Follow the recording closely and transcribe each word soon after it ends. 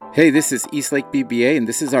Hey, this is Eastlake BBA, and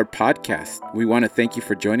this is our podcast. We want to thank you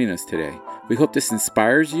for joining us today. We hope this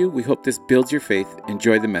inspires you. We hope this builds your faith.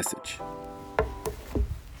 Enjoy the message.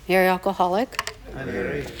 Mary alcoholic? Hi,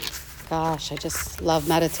 Mary. Gosh, I just love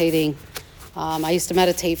meditating. I used to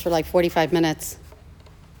meditate for like 45 minutes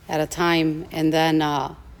at a time, and then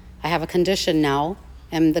I have a condition now,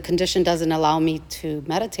 and the condition doesn't allow me to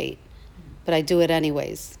meditate, but I do it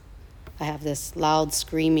anyways. I have this loud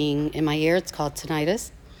screaming in my ear. It's called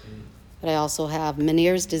tinnitus. But I also have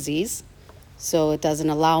Meniere's disease, so it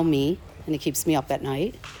doesn't allow me, and it keeps me up at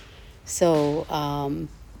night. So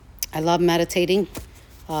I love meditating.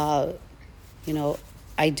 I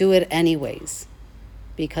do it anyways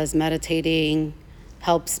because meditating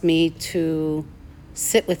helps me to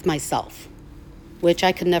sit with myself, which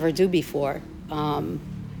I could never do before. It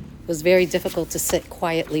was very difficult to sit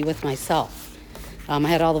quietly with myself. I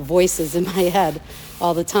had all the voices in my head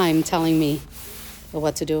all the time telling me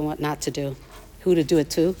what to do and what not to do, who to do it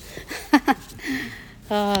to.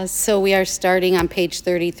 So we are starting on page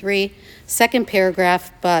 33, second paragraph,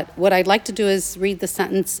 but what I'd like to do is read the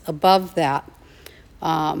sentence above that.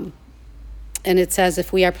 And it says,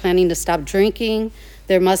 if we are planning to stop drinking,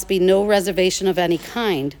 there must be no reservation of any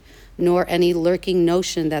kind, nor any lurking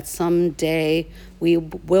notion that someday we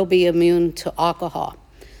will be immune to alcohol.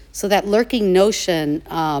 So that lurking notion,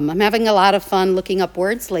 I'm having a lot of fun looking up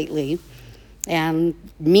words lately and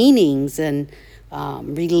meanings and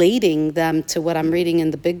relating them to what I'm reading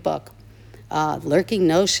in the big book. Lurking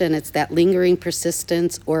notion, it's that lingering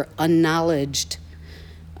persistence or unknowledged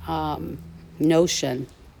notion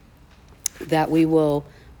that we will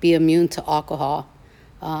be immune to alcohol.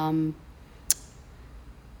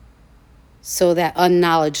 So that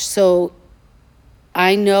unknowledge. So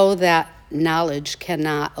I know that knowledge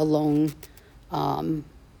cannot alone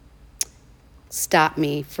stop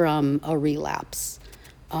me from a relapse.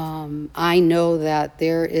 I know that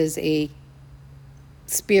there is a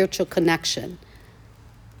spiritual connection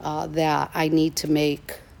that I need to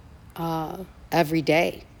make every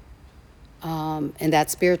day. And that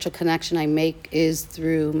spiritual connection I make is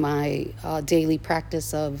through my daily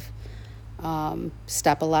practice of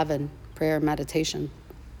step 11, prayer and meditation.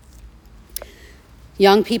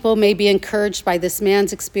 Young people may be encouraged by this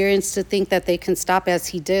man's experience to think that they can stop as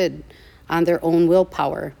he did on their own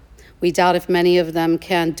willpower. We doubt if many of them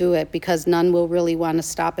can do it because none will really want to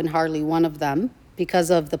stop, and hardly one of them, because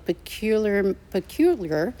of the peculiar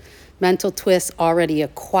mental twists already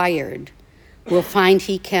acquired, will find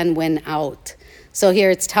he can win out. So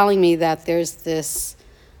here it's telling me that there's this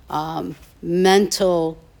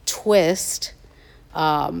mental twist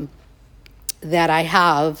that I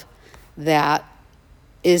have that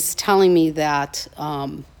is telling me that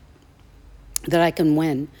that I can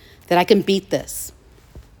win, that I can beat this.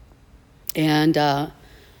 And,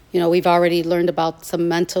 we've already learned about some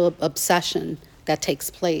mental obsession that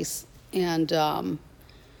takes place. And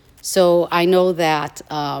so I know that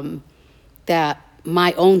that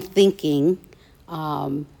my own thinking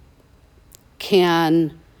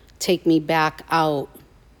can take me back out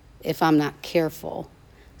if I'm not careful.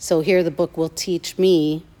 So here the book will teach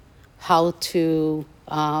me how to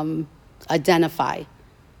identify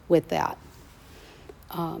with that.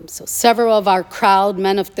 So several of our crowd,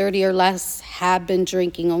 men of 30 or less, have been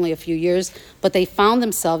drinking only a few years, but they found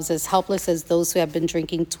themselves as helpless as those who have been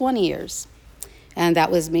drinking 20 years. And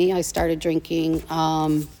that was me. I started drinking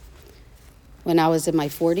when I was in my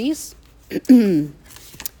 40s.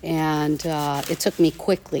 And it took me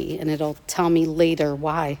quickly, and it'll tell me later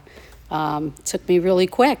why. It took me really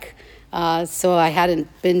quick. So I hadn't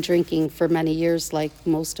been drinking for many years like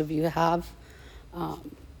most of you have.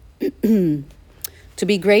 To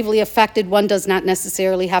be gravely affected, one does not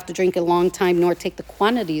necessarily have to drink a long time nor take the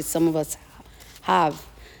quantities some of us have.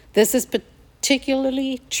 This is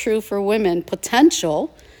particularly true for women.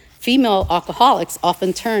 Potential female alcoholics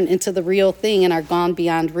often turn into the real thing and are gone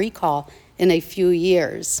beyond recall in a few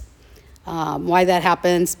years. Why that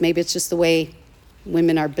happens, maybe it's just the way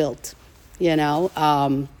women are built, But,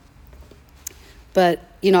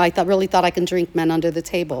 I really thought I can drink men under the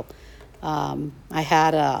table. I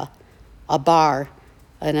had a bar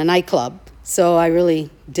and a nightclub, so I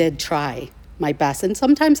really did try my best, and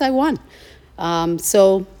sometimes I won.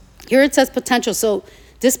 So here it says potential. So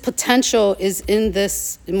this potential is in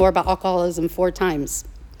this More About Alcoholism 4 times.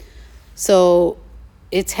 So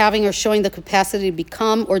it's having or showing the capacity to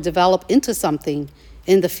become or develop into something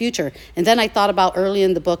in the future. And then I thought about early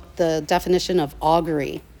in the book the definition of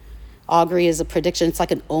augury. Augury is a prediction. It's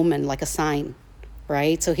like an omen, like a sign,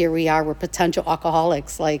 right? So here we are, we're potential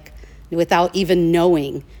alcoholics, like without even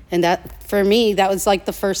knowing. And that, for me, that was like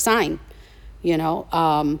the first sign, you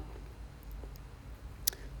know.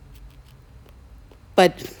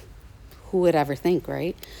 But who would ever think,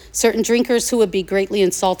 right? Certain drinkers who would be greatly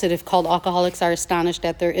insulted if called alcoholics are astonished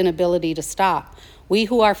at their inability to stop. We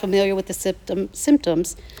who are familiar with the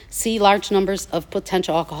symptoms see large numbers of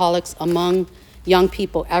potential alcoholics among young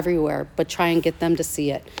people everywhere, but try and get them to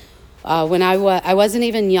see it. When I wasn't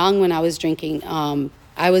even young when I was drinking.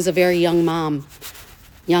 I was a very young mom,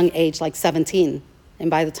 young age, like 17. And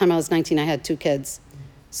by the time I was 19, I had 2 kids.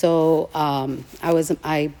 So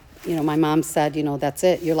my mom said, that's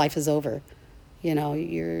it. Your life is over.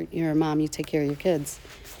 You're a mom. You take care of your kids.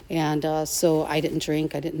 And so I didn't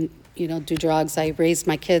drink. I didn't, do drugs. I raised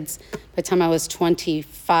my kids. By the time I was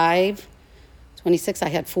 25, 26, I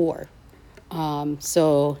had 4. And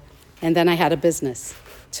then I had a business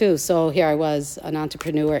too. So here I was, an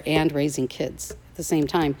entrepreneur and raising kids at the same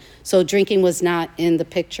time. So drinking was not in the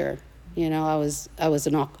picture. I was a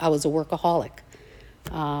workaholic,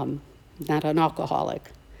 not an alcoholic.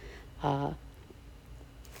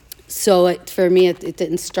 So for me, it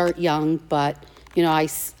didn't start young, but I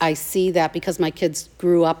see that because my kids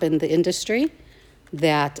grew up in the industry,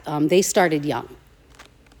 that they started young,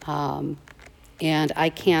 and I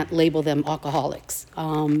can't label them alcoholics.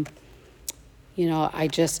 I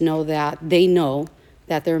just know that they know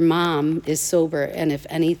that their mom is sober, and if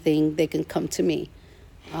anything, they can come to me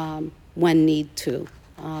when need to,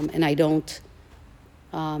 and I don't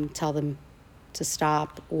tell them to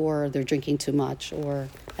stop or they're drinking too much or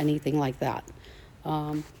anything like that.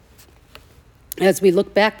 As we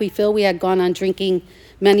look back, we feel we had gone on drinking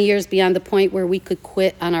many years beyond the point where we could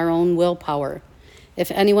quit on our own willpower. If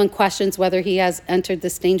anyone questions whether he has entered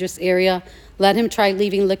this dangerous area, let him try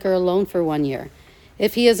leaving liquor alone for 1 year.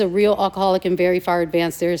 If he is a real alcoholic and very far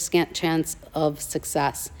advanced, there is scant chance of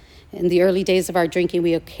success. In the early days of our drinking,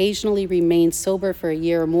 we occasionally remained sober for a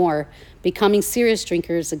year or more, becoming serious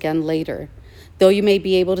drinkers again later. Though you may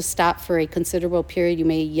be able to stop for a considerable period, you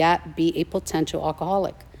may yet be a potential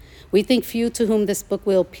alcoholic. We think few to whom this book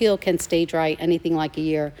will appeal can stay dry anything like a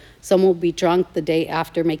year. Some will be drunk the day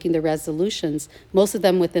after making their resolutions, most of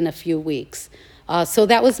them within a few weeks. So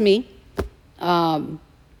that was me.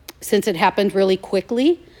 Since it happened really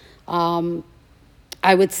quickly,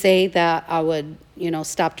 I would say that I would,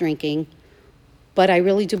 stop drinking. But I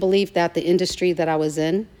really do believe that the industry that I was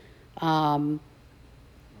in,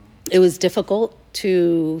 it was difficult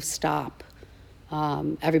to stop.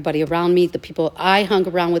 Everybody around me, the people, I hung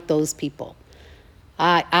around with those people.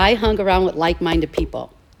 I hung around with like-minded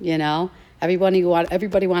people,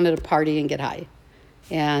 Everybody wanted to party and get high.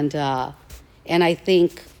 And I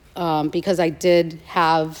think because I did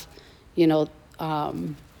have,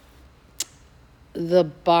 the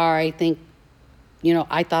bar, I think,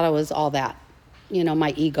 I thought I was all that,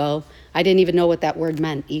 my ego. I didn't even know what that word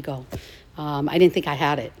meant, ego. I didn't think I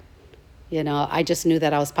had it. I just knew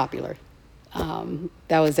that I was popular.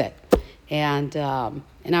 That was it. And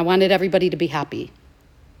I wanted everybody to be happy.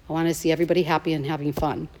 I wanted to see everybody happy and having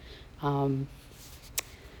fun.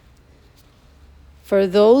 For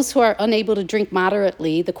those who are unable to drink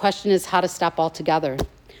moderately, the question is how to stop altogether.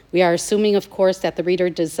 We are assuming, of course, that the reader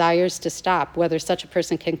desires to stop. Whether such a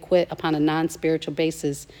person can quit upon a non-spiritual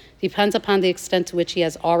basis depends upon the extent to which he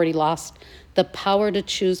has already lost the power to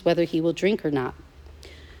choose whether he will drink or not.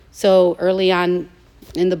 So early on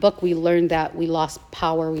in the book, we learned that we lost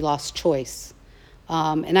power, we lost choice.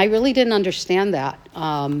 And I really didn't understand that.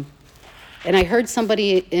 And I heard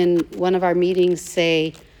somebody in one of our meetings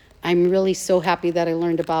say, I'm really so happy that I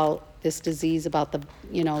learned about this disease, about the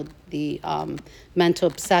mental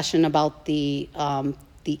obsession, about the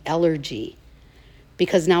allergy,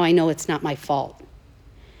 because now I know it's not my fault.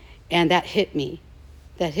 And that hit me.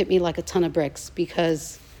 That hit me like a ton of bricks,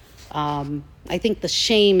 because I think the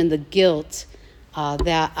shame and the guilt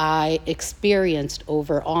that I experienced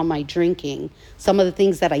over all my drinking, some of the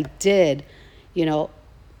things that I did,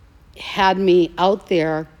 had me out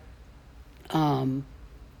there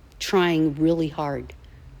trying really hard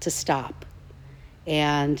to stop.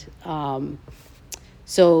 And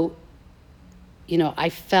so, I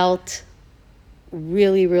felt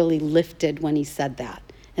really, really lifted when he said that.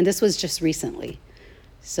 And this was just recently.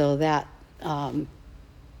 So that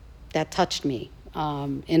touched me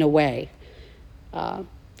in a way.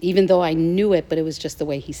 Even though I knew it, but it was just the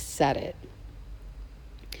way he said it.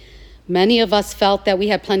 Many of us felt that we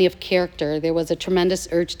had plenty of character. There was a tremendous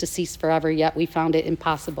urge to cease forever, yet we found it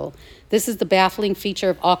impossible. This is the baffling feature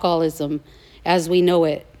of alcoholism as we know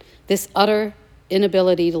it. This utter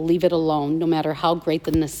inability to leave it alone, no matter how great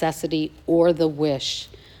the necessity or the wish.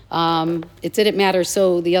 It didn't matter.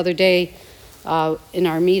 So the other day, in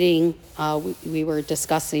our meeting, we were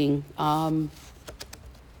discussing our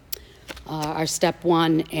step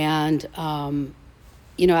one, and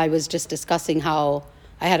I was just discussing how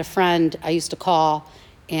I had a friend I used to call,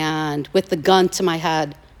 and with the gun to my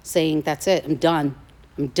head, saying, "That's it. I'm done.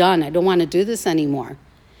 I'm done. I don't want to do this anymore."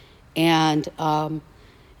 And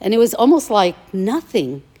it was almost like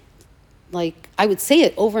nothing. Like I would say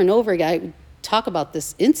it over and over again. I would talk about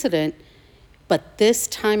this incident, but this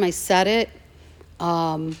time I said it.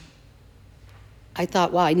 I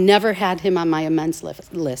thought, wow, I never had him on my amends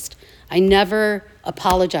list. I never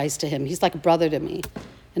apologized to him. He's like a brother to me,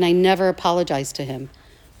 and I never apologized to him.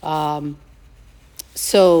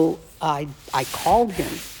 So I called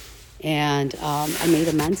him, and I made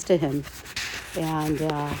amends to him, and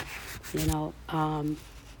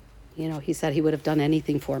he said he would have done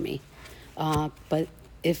anything for me, but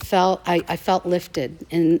I felt lifted,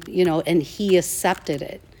 and and he accepted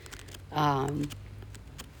it.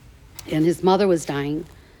 And his mother was dying,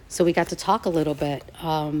 so we got to talk a little bit,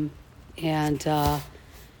 and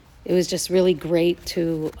it was just really great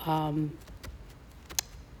to.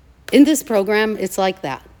 In this program, it's like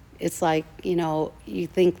that. It's like you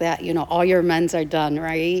think that all your amends are done,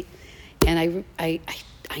 right? And I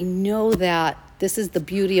know that this is the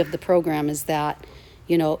beauty of the program, is that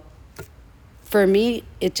for me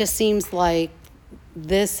it just seems like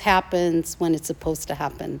this happens when it's supposed to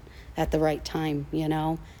happen at the right time,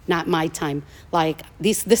 not my time. Like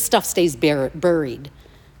this stuff stays buried.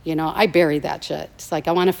 I bury that shit. It's like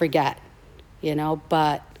I want to forget,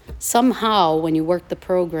 but somehow when you work the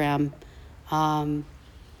program, the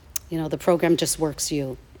program just works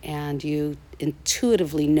you, and you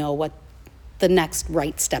intuitively know what the next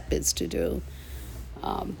right step is to do.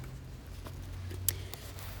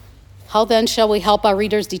 How then shall we help our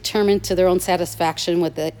readers determine to their own satisfaction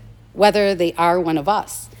whether they are one of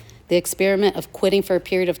us? The experiment of quitting for a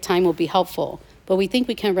period of time will be helpful, but we think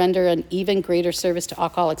we can render an even greater service to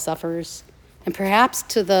alcoholic sufferers and perhaps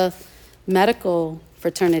to the medical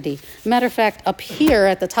fraternity. Matter of fact, up here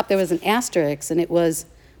at the top there was an asterisk, and it was,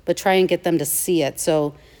 but try and get them to see it.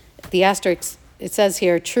 So the asterisk, it says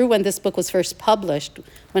here, true when this book was first published,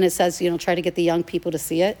 when it says, try to get the young people to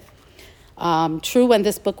see it. True when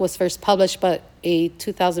this book was first published, but a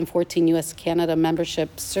 2014 U.S.-Canada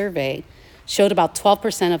membership survey showed about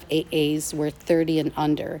 12% of AAs were 30 and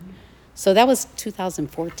under. So that was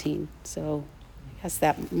 2014. So I guess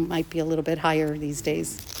that might be a little bit higher these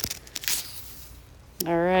days.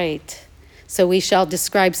 All right. So we shall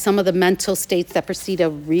describe some of the mental states that precede a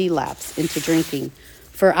relapse into drinking.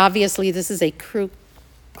 For obviously this is a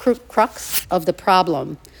crux of the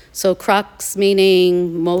problem. So crux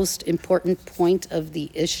meaning most important point of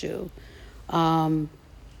the issue. And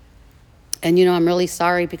I'm really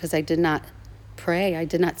sorry because I did not pray. I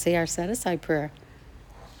did not say our set-aside prayer.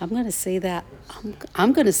 I'm going to say that.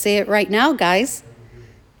 I'm going to say it right now, guys.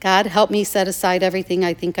 God, help me set aside everything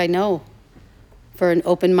I think I know for an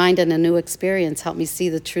open mind and a new experience. Help me see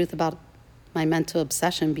the truth about my mental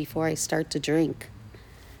obsession before I start to drink.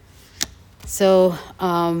 So,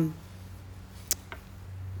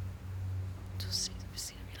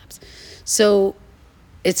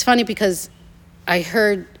 it's funny because I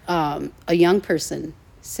heard a young person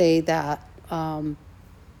say that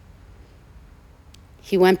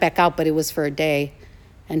he went back out, but it was for a day.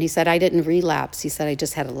 And he said, I didn't relapse. He said, I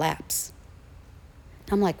just had a lapse.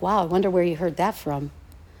 I'm like, wow, I wonder where he heard that from.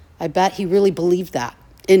 I bet he really believed that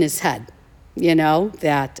in his head,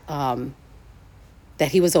 that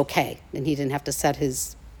he was okay and he didn't have to set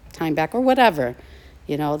his time back or whatever.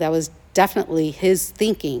 That was definitely his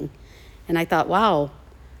thinking. And I thought, wow,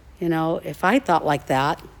 if I thought like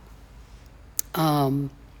that, I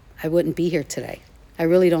wouldn't be here today. I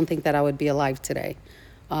really don't think that I would be alive today.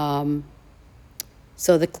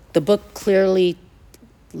 So the book clearly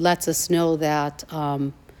lets us know that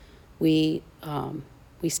we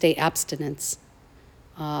stay abstinence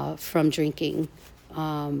from drinking.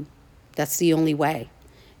 That's the only way.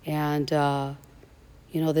 And,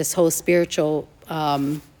 this whole spiritual,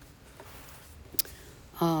 the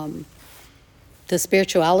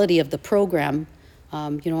spirituality of the program,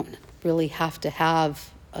 you don't really have to have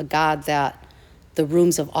a God that the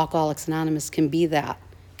rooms of Alcoholics Anonymous can be that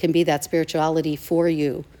spirituality for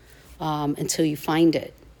you until you find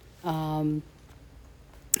it. And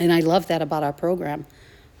I love that about our program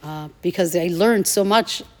because I learned so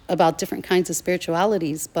much about different kinds of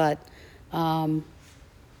spiritualities. But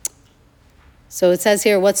so it says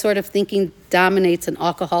here, what sort of thinking dominates an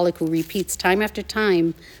alcoholic who repeats time after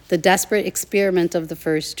time the desperate experiment of the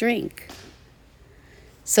first drink?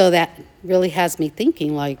 So that really has me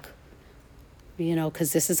thinking, like,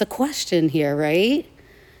 because this is a question here, right?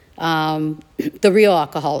 The real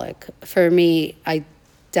alcoholic. For me, I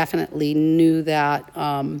definitely knew that,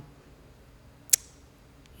 I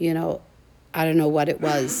don't know what it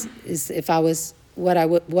was, is if I was,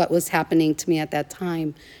 what was happening to me at that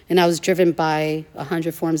time. And I was driven by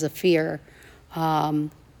 100 forms of fear.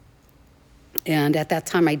 And at that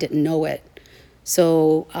time, I didn't know it.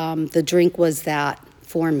 So the drink was that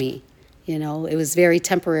for me. It was very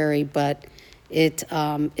temporary, but it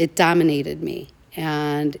dominated me.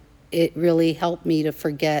 And it really helped me to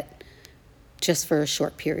forget just for a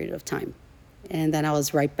short period of time. And then I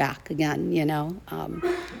was right back again,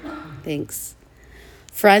 Thanks.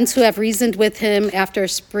 Friends who have reasoned with him after a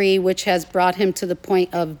spree which has brought him to the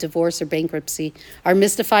point of divorce or bankruptcy are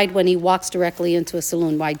mystified when he walks directly into a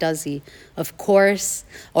saloon. Why does he? Of course,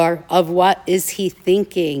 or of what is he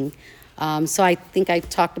thinking? So I think I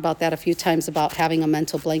talked about that a few times, about having a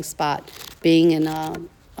mental blank spot, being in a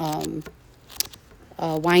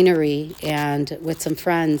winery and with some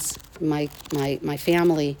friends, my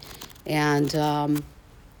family, and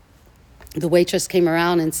the waitress came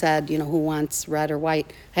around and said, who wants red or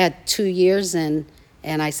white? I had 2 years in,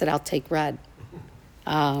 and I said, I'll take red.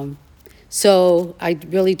 So I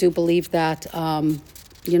really do believe that,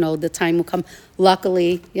 the time will come.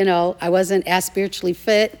 Luckily, I wasn't as spiritually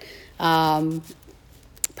fit,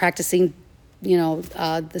 practicing,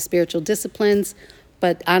 the spiritual disciplines.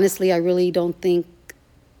 But honestly, I really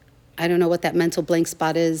I don't know what that mental blank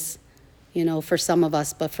spot is, for some of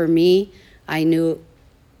us. But for me, I knew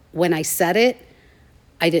when I said it,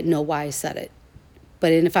 I didn't know why I said it.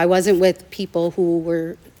 But if I wasn't with people who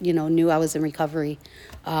were, knew I was in recovery,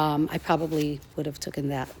 I probably would have taken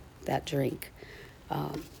that drink.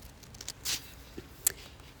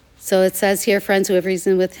 So it says here, friends who have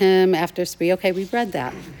reasoned with him after spree. Okay, we've read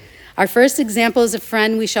that. Our first example is a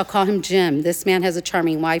friend. We shall call him Jim. This man has a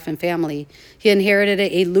charming wife and family. He inherited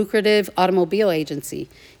a lucrative automobile agency.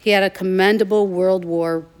 He had a commendable World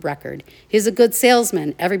War record. He's a good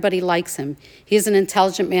salesman. Everybody likes him. He is an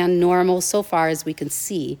intelligent man, normal so far as we can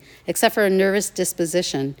see, except for a nervous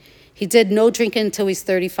disposition. He did no drinking until he was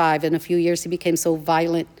 35. In a few years, he became so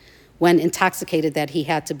violent when intoxicated that he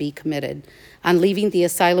had to be committed. On leaving the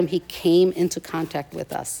asylum, he came into contact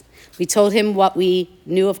with us. We told him what we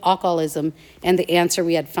knew of alcoholism and the answer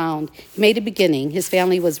we had found. He made a beginning. His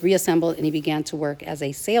family was reassembled, and he began to work as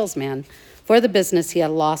a salesman for the business he had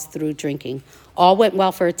lost through drinking. All went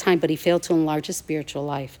well for a time, but he failed to enlarge his spiritual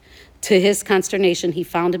life. To his consternation, he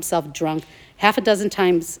found himself drunk 6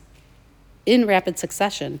 times in rapid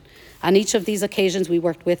succession. On each of these occasions, we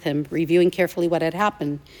worked with him, reviewing carefully what had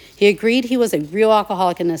happened. He agreed he was a real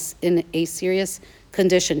alcoholic in a serious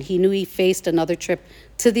condition. He knew he faced another trip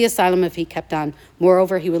to the asylum if he kept on.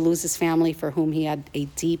 Moreover, he would lose his family, for whom he had a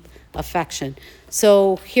deep affection.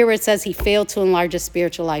 So here it says he failed to enlarge his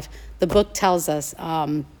spiritual life. The book tells us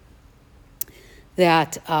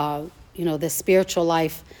that, the spiritual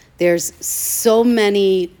life, there's so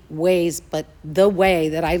many ways, but the way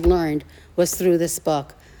that I learned was through this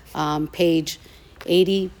book. Page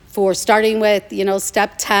 84, starting with,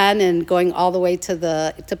 step 10 and going all the way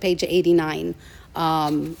to page 89.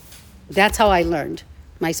 That's how I learned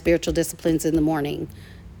my spiritual disciplines in the morning.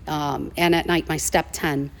 And at night, my step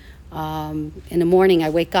 10. In the morning, I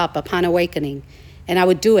wake up upon awakening, and I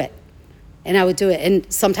would do it. And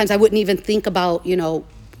sometimes I wouldn't even think about,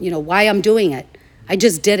 why I'm doing it. I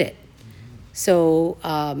just did it.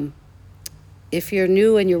 So if you're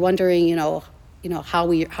new and you're wondering, how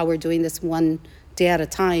we're doing this one day at a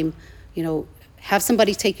time, have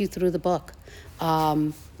somebody take you through the book.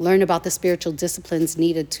 Learn about the spiritual disciplines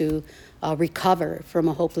needed to recover from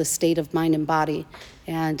a hopeless state of mind and body.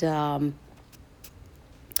 And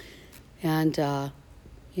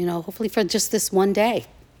hopefully for just this one day,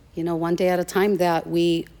 one day at a time, that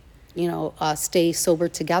we, stay sober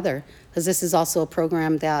together. Because this is also a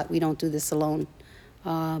program that we don't do this alone.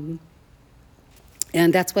 And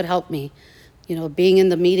that's what helped me. Being in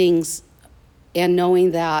the meetings and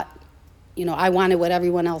knowing that, I wanted what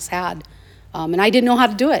everyone else had. And I didn't know how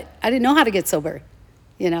to do it. I didn't know how to get sober,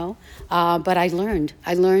 but I learned.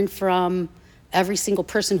 I learned from every single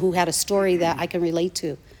person who had a story that I can relate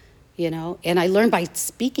to, and I learned by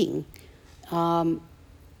speaking. I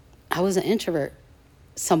was an introvert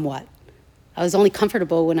somewhat. I was only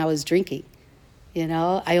comfortable when I was drinking,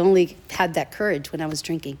 I only had that courage when I was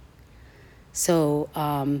drinking. So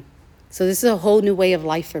this is a whole new way of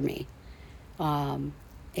life for me.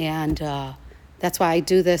 And that's why I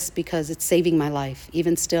do this, because it's saving my life.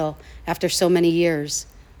 Even still, after so many years,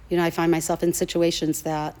 I find myself in situations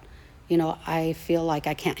that, I feel like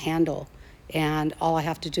I can't handle. And all I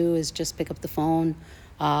have to do is just pick up the phone,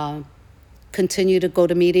 continue to go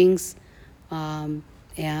to meetings, and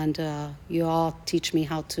you all teach me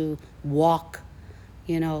how to walk,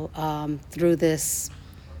 through this,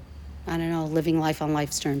 I don't know, living life on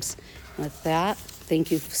life's terms. With that,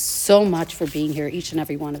 thank you so much for being here, each and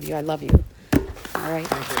every one of you. I love you. All right.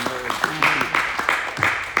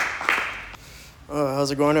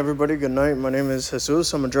 How's it going, everybody? Good night. My name is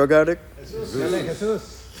Jesus. I'm a drug addict.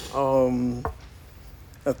 Jesus.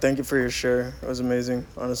 Thank you for your share. It was amazing,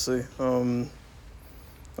 honestly. I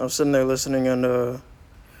was sitting there listening, and it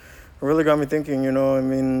really got me thinking.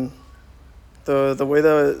 The way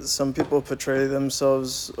that some people portray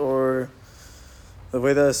themselves, or the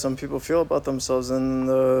way that some people feel about themselves, and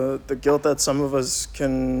the guilt that some of us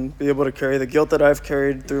can be able to carry, the guilt that I've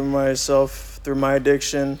carried through myself, through my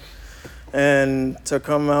addiction, and to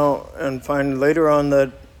come out and find later on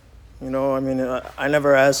that, I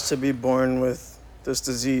never asked to be born with this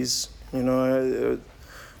disease. It's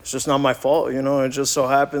just not my fault. It just so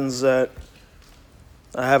happens that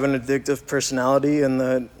I have an addictive personality, and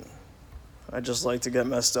that I just like to get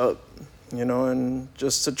messed up, and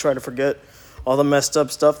just to try to forget all the messed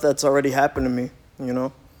up stuff that's already happened to me,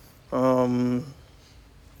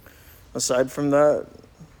 Aside from that,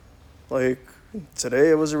 like, today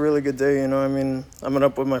it was a really good day, I met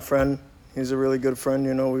up with my friend. He's a really good friend,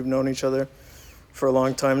 we've known each other for a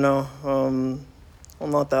long time now. Well,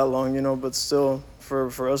 not that long, but still,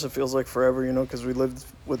 for us it feels like forever, because we lived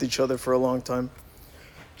with each other for a long time.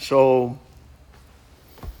 So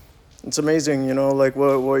it's amazing, like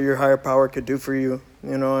what your higher power could do for you,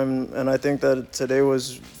 and I think that today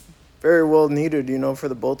was very well needed, for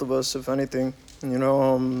the both of us, if anything.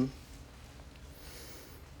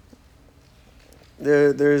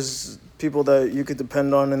 There's people that you could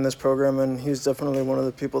depend on in this program, and he's definitely one of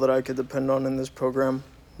the people that I could depend on in this program,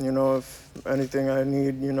 if anything I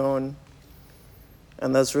need, and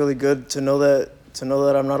that's really good to know that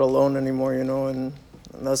I'm not alone anymore, and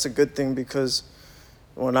that's a good thing, because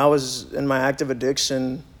when I was in my active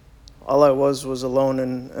addiction, all I was alone,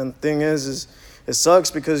 and the thing is it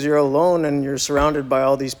sucks because you're alone and you're surrounded by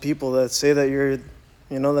all these people that say that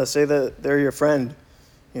that say that they're your friend,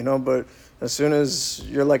 but as soon as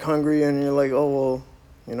you're like hungry and you're like, oh,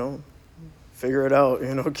 well, figure it out,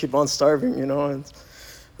 keep on starving, and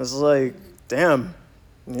it's like, damn,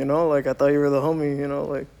 like I thought you were the homie,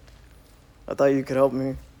 like I thought you could help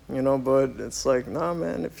me, but it's like, nah,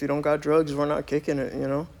 man, if you don't got drugs, we're not kicking it,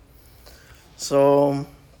 So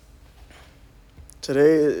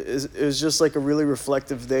today is just like a really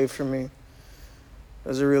reflective day for me. It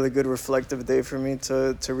was a really good reflective day for me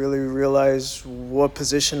to really realize what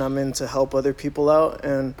position I'm in to help other people out,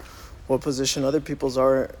 and what position other people's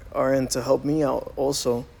are in to help me out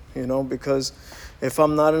also, because if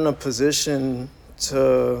I'm not in a position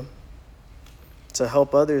to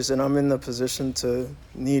help others, and I'm in the position to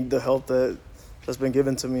need the help that's been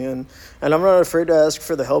given to me, and I'm not afraid to ask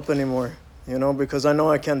for the help anymore, because I know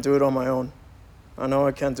I can't do it on my own. I'm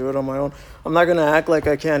not going to act like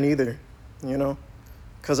I can either,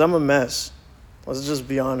 because I'm a mess. Let's just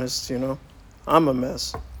be honest, I'm a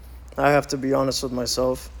mess. I have to be honest with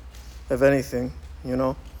myself, if anything,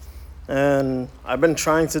 and I've been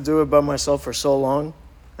trying to do it by myself for so long,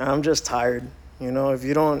 and I'm just tired.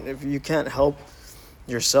 If you can't help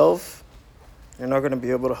yourself, you're not going to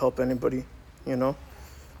be able to help anybody, but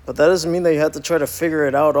that doesn't mean that you have to try to figure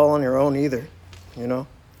it out all on your own either.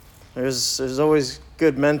 There's always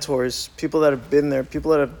good mentors, people that have been there,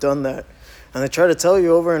 people that have done that, and they try to tell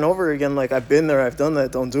you over and over again, like, I've been there, I've done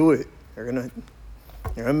that, don't do it, you're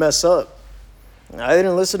gonna mess up. And I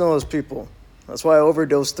didn't listen to those people. That's why I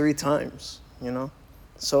overdosed 3 times,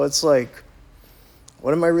 so it's like,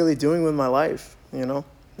 what am I really doing with my life,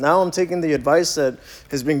 Now I'm taking the advice that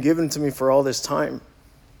has been given to me for all this time.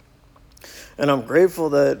 And I'm grateful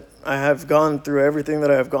that I have gone through everything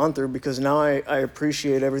that I have gone through, because now I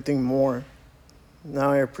appreciate everything more.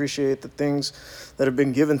 Now I appreciate the things that have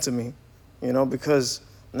been given to me, because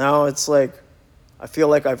now it's like I feel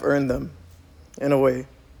like I've earned them in a way.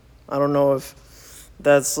 I don't know if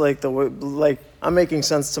that's like the way, like, I'm making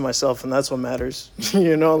sense to myself, and that's what matters.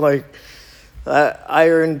 Like, I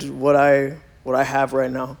earned what I have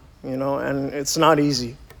right now, and it's not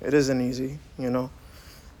easy. It isn't easy,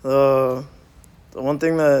 The one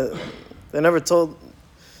thing that they never told,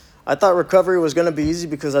 I thought recovery was going to be easy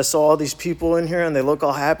because I saw all these people in here and they look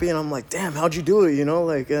all happy, and I'm like, damn, how'd you do it,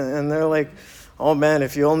 like, and they're like, oh man,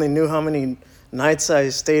 if you only knew how many nights I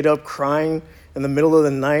stayed up crying in the middle of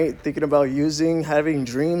the night, thinking about using, having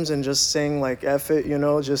dreams, and just saying like, F it,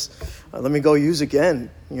 just let me go use again,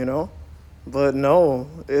 But no,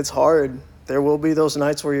 it's hard. There will be those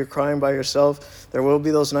nights where you're crying by yourself. There will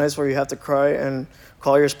be those nights where you have to cry and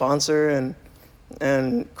call your sponsor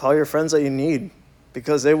and call your friends that you need,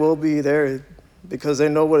 because they will be there, because they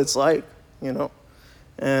know what it's like, you know.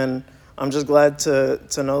 And I'm just glad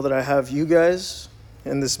to know that I have you guys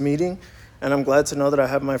in this meeting, and I'm glad to know that I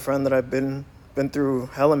have my friend that I've been through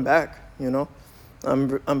hell and back, you know.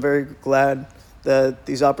 I'm very glad that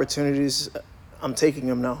these opportunities, I'm taking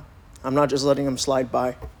them now. I'm not just letting them slide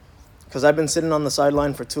by, because I've been sitting on the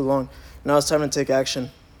sideline for too long. Now it's time to take action,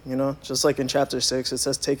 you know. Just like in chapter 6, it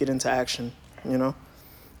says take it into action, you know.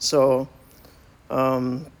 So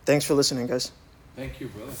thanks for listening, guys. Thank you,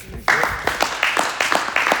 brother.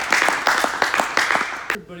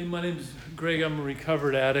 Everybody, my name's Greg. I'm a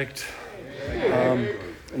recovered addict.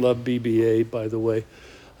 Love BBA, by the way.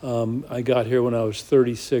 I got here when I was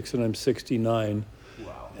 36 and I'm 69.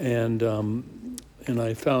 Wow. And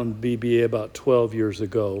I found BBA about 12 years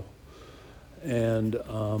ago. And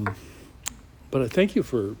but I thank you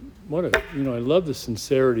for I love the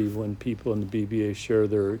sincerity when people in the BBA share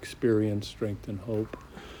their experience, strength, and hope.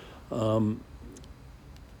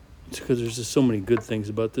 It's because there's just so many good things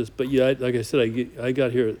about this. But yeah, like I said, I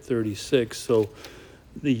got here at 36, so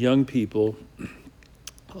the young people,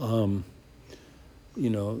 that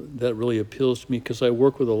really appeals to me, because I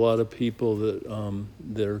work with a lot of people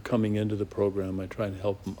that are coming into the program. I try and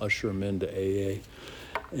help them, usher them into AA.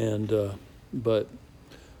 But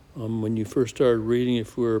when you first started reading,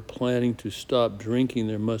 if we're planning to stop drinking,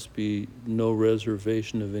 there must be no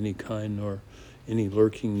reservation of any kind, nor any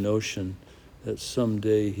lurking notion that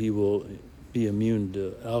someday he will be immune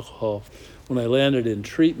to alcohol. When I landed in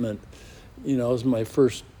treatment, it was my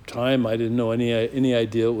first time. I didn't know any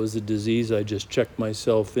idea it was a disease. I just checked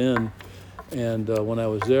myself in. And when I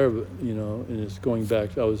was there, and it's going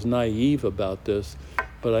back, I was naive about this.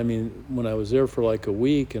 But I mean, when I was there for like a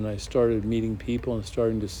week and I started meeting people and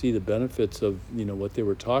starting to see the benefits of, what they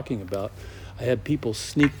were talking about, I had people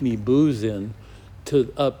sneak me booze in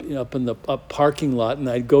to up in the parking lot, and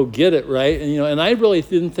I'd go get it, right? And and I really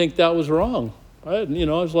didn't think that was wrong. I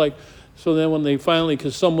was like, so then when they finally,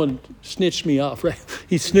 because someone snitched me off, right?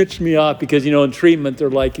 He snitched me off because in treatment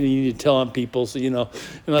they're like, you need to tell on people, so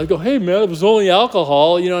and I'd go, hey man, it was only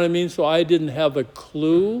alcohol, you know what I mean? So I didn't have a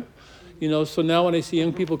clue, So now when I see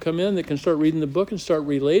young people come in that can start reading the book and start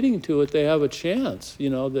relating to it, they have a chance,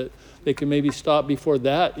 that they can maybe stop before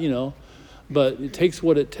that, But it takes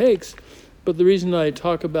what it takes. But the reason I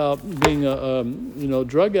talk about being a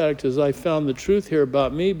drug addict is I found the truth here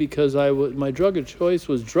about me, because my drug of choice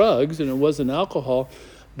was drugs, and it wasn't alcohol,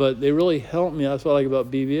 but they really helped me. That's what I like about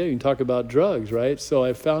BBA. You can talk about drugs, right? So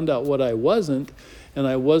I found out what I wasn't, and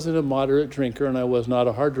I wasn't a moderate drinker, and I was not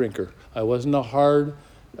a hard drinker. I wasn't a hard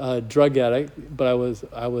drug addict, but I was.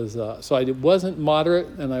 So I wasn't moderate,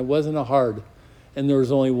 and I wasn't a hard, and there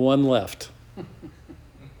was only one left,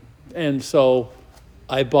 and so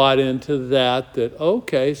I bought into that,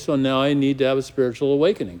 okay, so now I need to have a spiritual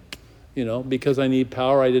awakening, because I need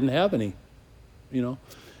power. I didn't have any, And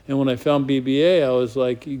when I found BBA, I was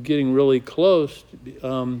like getting really close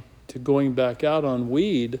to going back out on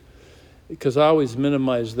weed, because I always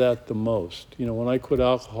minimized that the most. When I quit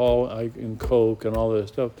alcohol and coke and all this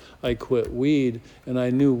stuff, I quit weed, and I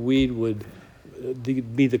knew weed would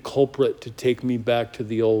be the culprit to take me back to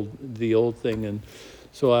the old thing. And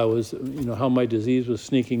so I was, how my disease was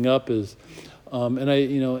sneaking up is, and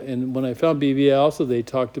when I found BBA also, they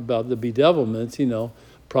talked about the bedevilments,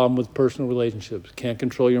 problem with personal relationships, can't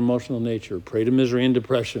control your emotional nature, prey to misery and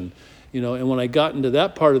depression, and when I got into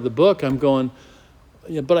that part of the book, I'm going,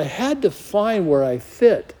 but I had to find where I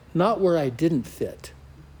fit, not where I didn't fit.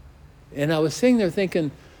 And I was sitting there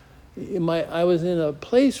thinking, I was in a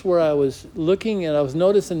place where I was looking and I was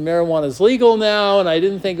noticing marijuana's legal now, and I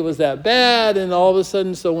didn't think it was that bad. And all of a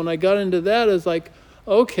sudden, so when I got into that, I was like,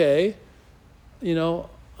 okay,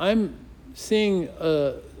 I'm seeing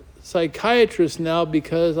a psychiatrist now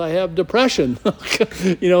because I have depression, but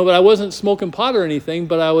I wasn't smoking pot or anything,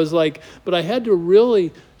 but I was like, but I had to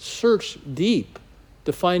really search deep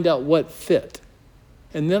to find out what fit.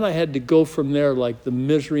 And then I had to go from there, like the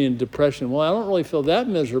misery and depression. Well, I don't really feel that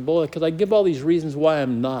miserable, because I give all these reasons why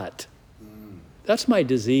I'm not. That's my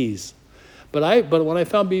disease. But when I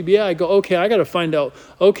found BBA, I go, okay, I got to find out,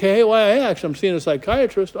 okay, well, I'm seeing a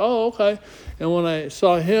psychiatrist. Oh, okay. And when I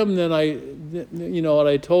saw him, then what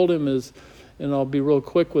I told him is, and I'll be real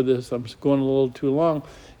quick with this, I'm going a little too long,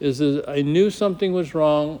 is that I knew something was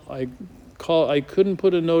wrong. I couldn't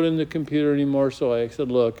put a note in the computer anymore, so I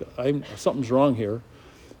said, look, something's wrong here.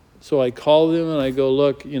 So I called him and I go,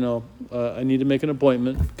 look, I need to make an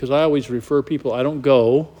appointment, because I always refer people. I don't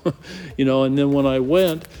go, and then when I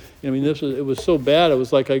went, it was so bad. It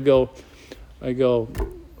was like I go,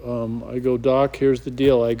 Doc, here's the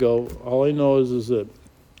deal. I go, all I know is that,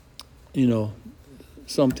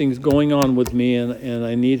 something's going on with me and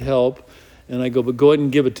I need help. And I go, but go ahead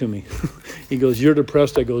and give it to me. He goes, you're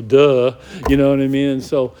depressed. I go, duh, you know what I mean? And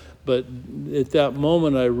so, but at that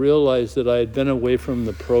moment, I realized that I had been away from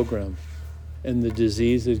the program, and the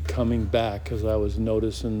disease is coming back because I was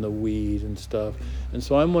noticing the weed and stuff. And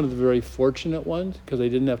so I'm one of the very fortunate ones, because I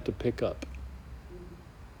didn't have to pick up.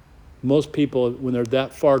 Most people, when they're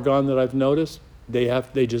that far gone that I've noticed, they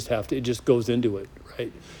just have to, it just goes into it,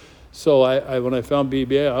 right? So I when I found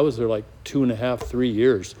BBA, I was there like 2.5, 3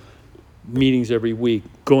 years. Meetings every week,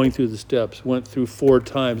 going through the steps, went through 4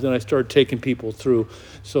 times, then I started taking people through.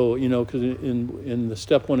 So, because in the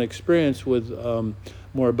step 1 experience with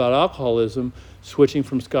more about alcoholism, switching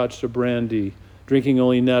from scotch to brandy, drinking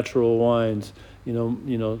only natural wines,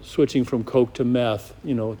 switching from coke to meth,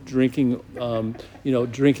 drinking,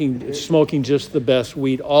 smoking just the best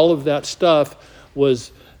weed, all of that stuff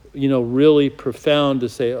was, really profound to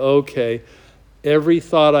say, okay, every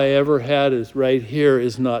thought I ever had is right here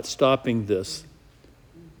is not stopping this.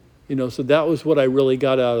 So that was what I really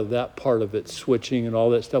got out of that part of it, switching and all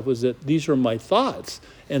that stuff, was that these are my thoughts.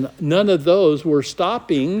 And none of those were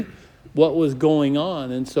stopping what was going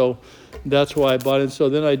on. And so that's why I bought it. So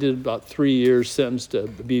then I did about 3 years, sentenced to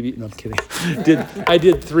BB. No, I'm kidding. I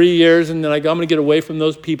did 3 years, and then I'm going to get away from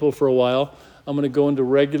those people for a while. I'm going to go into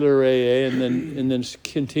regular AA and then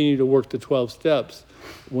continue to work the 12 steps.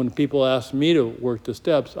 When people ask me to work the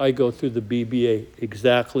steps, I go through the BBA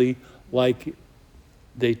exactly like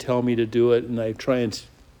they tell me to do it, and I try and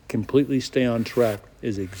completely stay on track.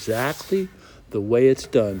 Is exactly the way it's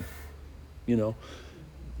done.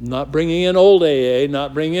 Not bringing in old AA,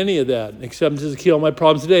 not bringing any of that, except to kill my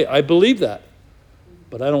problems today. I believe that,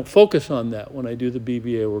 but I don't focus on that when I do the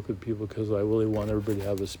BBA work with people, because I really want everybody to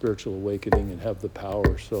have a spiritual awakening and have the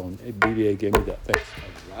power. So BBA gave me that. Thanks.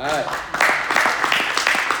 All right.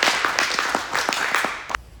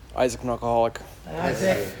 Isaac, an alcoholic.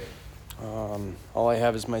 Isaac. All I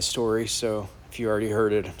have is my story, so if you already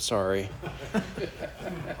heard it, I'm sorry.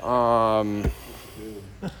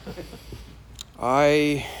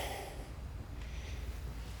 I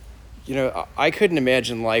couldn't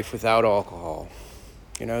imagine life without alcohol.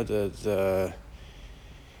 To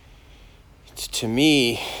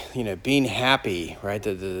me, being happy, right?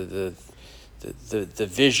 The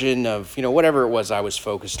vision of, whatever it was I was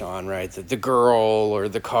focused on, right? The girl or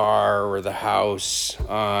the car or the house.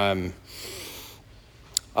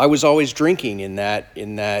 I was always drinking in that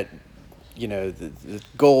the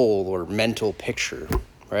goal or mental picture,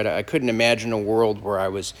 right? I couldn't imagine a world where I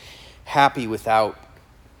was happy without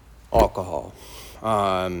alcohol.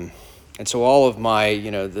 And so all of my,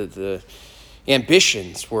 the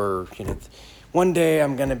ambitions were, one day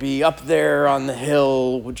I'm going to be up there on the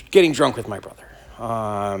hill getting drunk with my brother.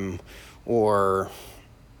 I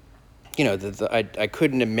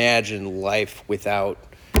couldn't imagine life without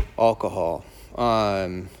alcohol.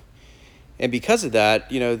 And because of that,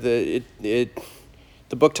 the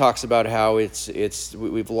book talks about how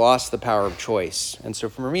we've lost the power of choice. And so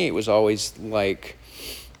for me, it was always like,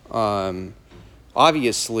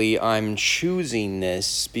 obviously I'm choosing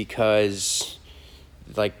this because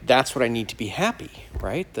that's what I need to be happy,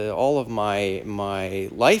 right? All of my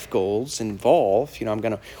life goals involve, I'm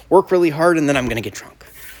going to work really hard and then I'm going to get drunk,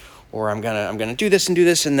 or I'm going to do this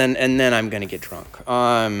and then I'm going to get drunk.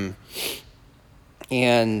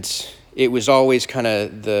 And it was always kind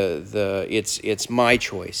of it's my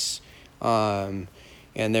choice. And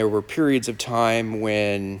there were periods of time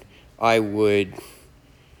when I would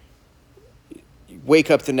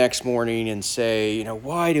wake up the next morning and say,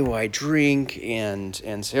 why do I drink? And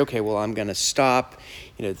say, okay, well, I'm going to stop.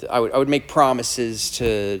 I would make promises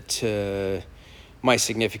to my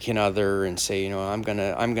significant other and say, I'm going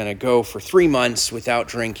to go for 3 months without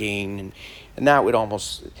drinking. And that would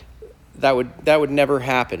never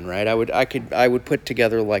happen, right? I would put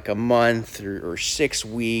together like a month or 6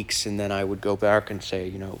 weeks, and then I would go back and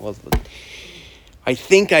say, well, I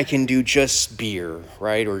think I can do just beer,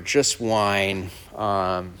 right? Or just wine.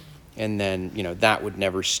 And then, that would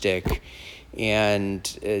never stick.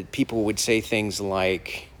 And people would say things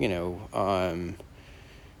like,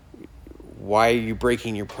 why are you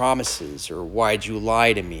breaking your promises? Or why'd you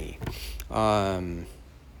lie to me? And,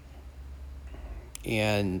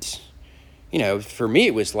 for me,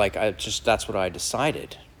 it was like, that's what I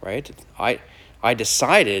decided, right? I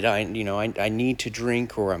decided I need to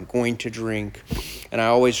drink, or I'm going to drink. And I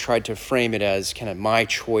always tried to frame it as kind of my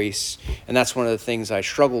choice. And that's one of the things I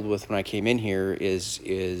struggled with when I came in here is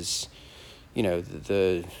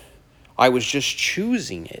I was just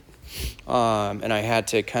choosing it. And I had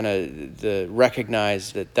to kind of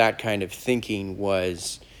recognize that kind of thinking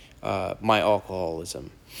was my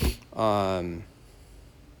alcoholism.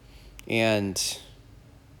 And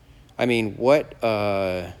I mean, what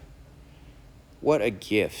a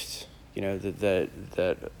gift,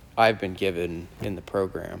 that I've been given in the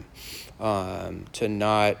program, to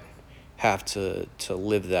not have to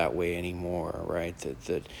live that way anymore, right?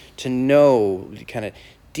 That to know kind of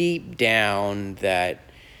deep down that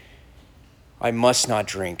I must not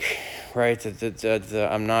drink, right?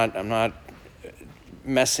 That I'm not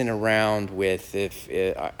messing around with. If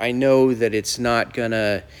I know that it's not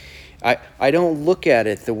gonna, I don't look at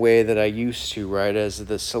it the way that I used to, right, as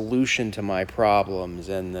the solution to my problems,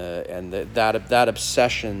 and that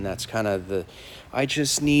obsession. That's kind of I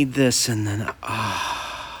just need this, and then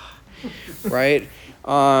right.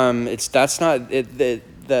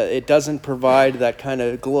 It doesn't provide that kind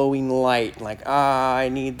of glowing light, like, I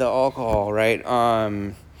need the alcohol, right?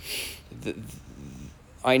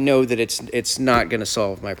 I know that it's not going to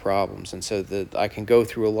solve my problems, and so that I can go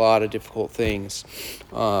through a lot of difficult things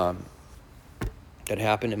that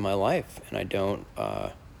happen in my life, and I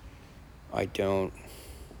don't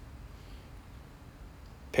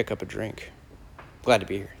pick up a drink. Glad to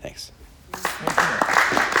be here. Thanks.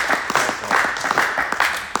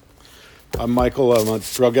 I'm Michael. I'm a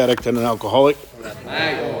drug addict and an alcoholic.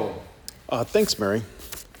 Thanks, Mary.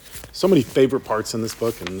 So many favorite parts in this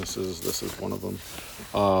book, and this is one of them.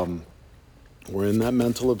 We're in that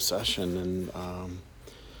mental obsession, and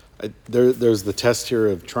there's the test here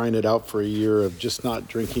of trying it out for a year, of just not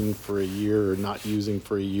drinking for a year or not using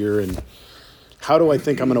for a year, and how do I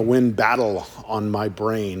think I'm going to win battle on my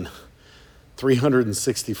brain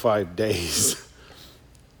 365 days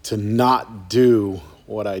to not do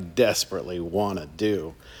what I desperately want to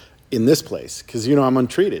do in this place? Because, I'm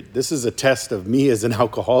untreated. This is a test of me as an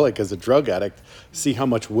alcoholic, as a drug addict, see how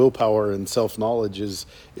much willpower and self-knowledge is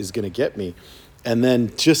going to get me. And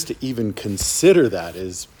then just to even consider that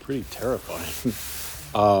is pretty terrifying.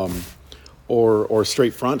 Or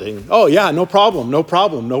straight fronting. Oh yeah, no problem,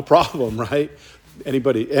 right?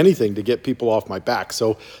 Anything to get people off my back.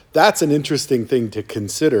 So that's an interesting thing to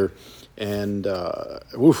consider. And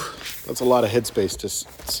that's a lot of headspace to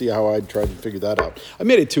see how I'd try to figure that out. I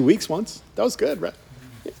made it 2 weeks once. That was good, right?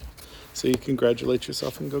 Yeah. So you congratulate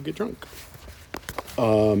yourself and go get drunk.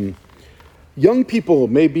 Young people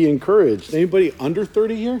may be encouraged. Anybody under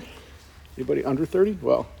 30 here? Anybody under 30?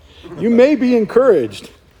 Well, you may be encouraged.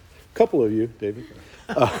 A couple of you, David.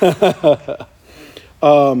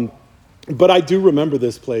 But I do remember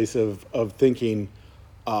this place of thinking,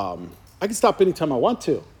 I can stop anytime I want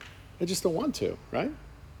to. I just don't want to, right?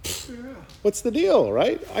 Yeah. What's the deal,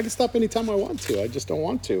 right? I can stop anytime I want to. I just don't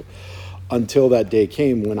want to. Until that day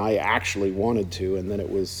came when I actually wanted to, and then it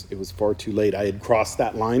was far too late. I had crossed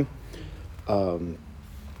that line. And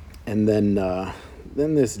then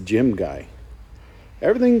this Jim guy.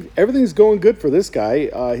 Everything's going good for this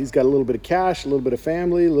guy. He's got a little bit of cash, a little bit of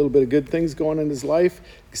family, a little bit of good things going in his life,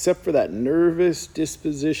 except for that nervous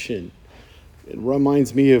disposition. It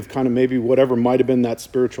reminds me of kind of maybe whatever might have been that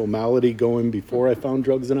spiritual malady going before I found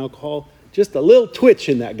drugs and alcohol. Just a little twitch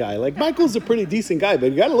in that guy. Like, Michael's a pretty decent guy,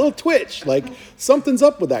 but he got a little twitch. Like, something's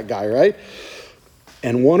up with that guy, right?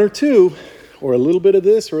 And one or two, or a little bit of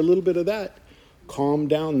this or a little bit of that, calm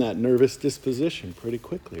down that nervous disposition pretty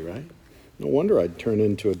quickly, right? No wonder I'd turn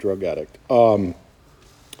into a drug addict.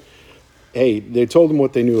 Hey, they told him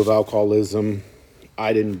what they knew of alcoholism.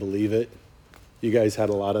 I didn't believe it. You guys had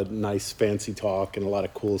a lot of nice fancy talk and a lot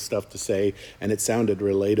of cool stuff to say, and it sounded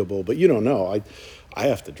relatable, but you don't know. I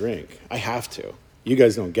have to drink. I have to. You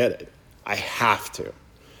guys don't get it. I have to.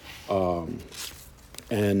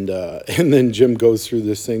 And then Jim goes through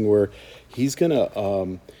this thing where he's gonna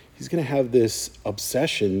have this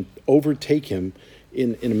obsession overtake him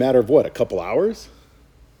in a matter of what, a couple hours?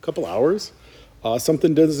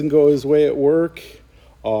 Something doesn't go his way at work,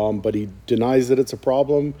 but he denies that it's a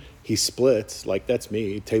problem. He splits, like that's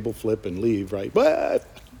me, table flip and leave, right? But,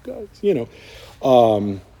 guys,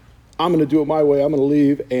 I'm going to do it my way. I'm going to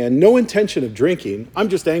leave, and no intention of drinking. I'm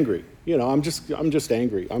just angry. I'm just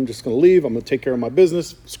angry. I'm just going to leave. I'm going to take care of my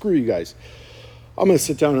business. Screw you guys. I'm going to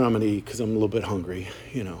sit down and I'm going to eat because I'm a little bit hungry,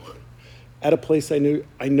 At a place I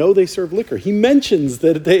know they serve liquor. He mentions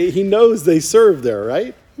that he knows they serve there,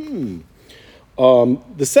 right? The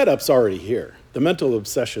setup's already here. The mental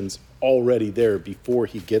obsession's already there before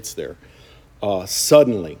he gets there.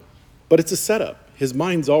 suddenly. But it's a setup. His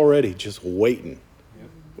mind's already just waiting.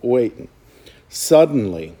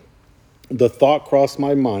 Suddenly, the thought crossed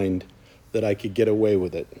my mind that I could get away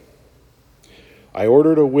with it. I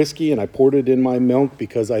ordered a whiskey and I poured it in my milk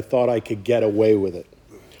because I thought I could get away with it.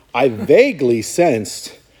 I vaguely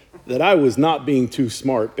sensed that I was not being too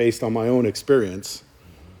smart based on my own experience.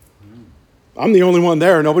 I'm the only one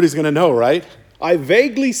there. Nobody's going to know, right? I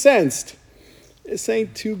vaguely sensed this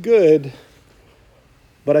ain't too good,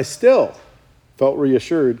 but I still felt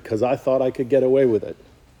reassured because I thought I could get away with it.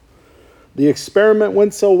 The experiment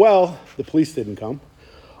went so well, the police didn't come.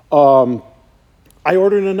 I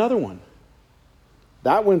ordered another one.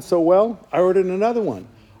 That went so well, I ordered another one.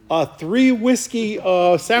 A 3 whiskey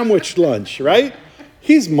sandwich lunch, right?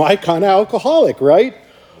 He's my kind of alcoholic, right?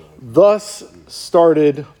 Thus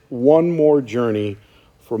started one more journey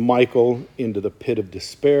for Michael into the pit of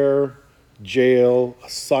despair, jail,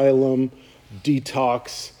 asylum,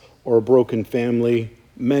 detox, or a broken family.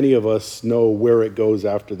 Many of us know where it goes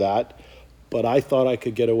after that, but I thought I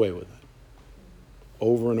could get away with it.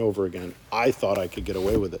 Over and over again, I thought I could get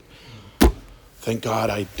away with it. Thank God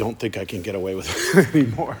I don't think I can get away with it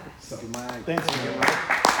anymore. So, thanks.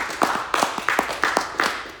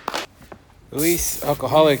 Luis,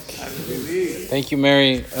 alcoholic. Thank you,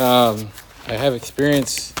 Mary. I have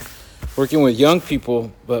experience working with young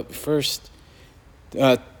people, but first,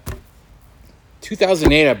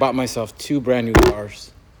 2008, I bought myself 2 brand new cars.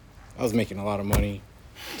 I was making a lot of money.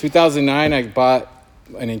 2009, I bought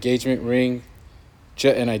an engagement ring,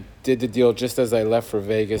 and I did the deal just as I left for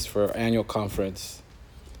Vegas for our annual conference.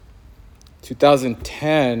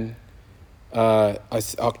 2010,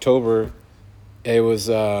 October, it was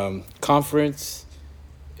conference.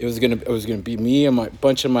 It was gonna be me and my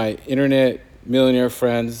bunch of my internet millionaire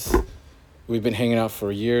friends. We've been hanging out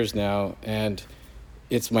for years now, and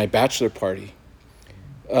it's my bachelor party.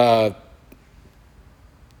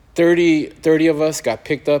 30 of us got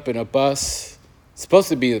picked up in a bus. It's supposed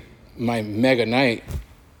to be my mega night,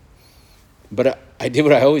 but I did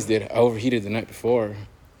what I always did. I overheated the night before,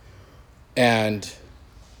 and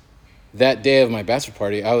that day of my bachelor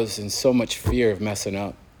party, I was in so much fear of messing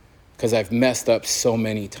up because I've messed up so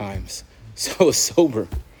many times. So I was sober.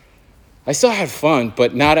 I still had fun,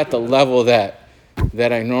 but not at the level that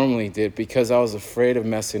I normally did because I was afraid of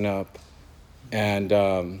messing up. And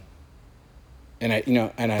I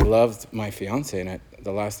loved my fiance, and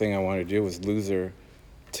the last thing I wanted to do was lose her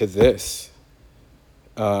to this.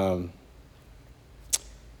 And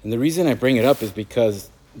the reason I bring it up is because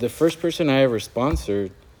the first person I ever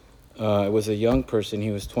sponsored was a young person.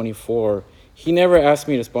 He was 24. He never asked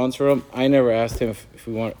me to sponsor him. I never asked him if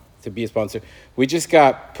we want to be a sponsor. We just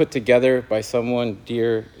got put together by someone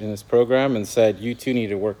dear in this program and said, you two need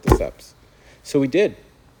to work the steps. So we did.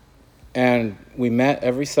 And we met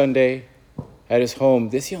every Sunday at his home.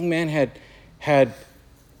 This young man had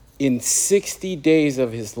in 60 days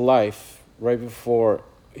of his life, right before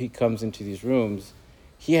he comes into these rooms,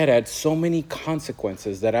 he had so many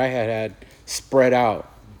consequences that I had spread out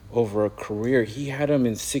over a career. He had them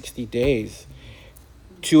in 60 days.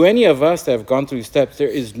 To any of us that have gone through steps, there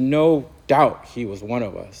is no doubt he was one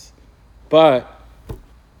of us. But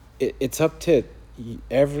it's up to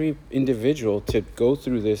every individual to go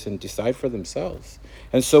through this and decide for themselves.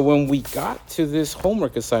 And so when we got to this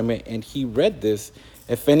homework assignment and he read this,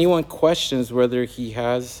 if anyone questions whether he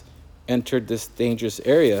has entered this dangerous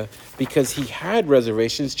area, because he had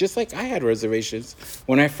reservations, just like I had reservations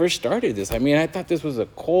when I first started this. I mean, I thought this was a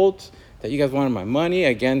cult, that you guys wanted my money,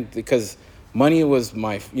 again, because money was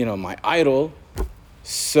my idol.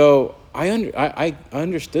 So I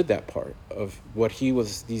understood that part of what he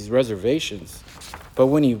was, these reservations. But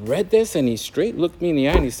when he read this and he straight looked me in the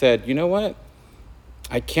eye and he said, you know what?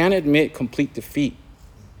 I can't admit complete defeat.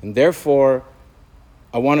 And therefore,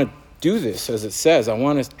 I want to do this, as it says. I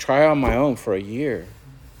want to try on my own for a year.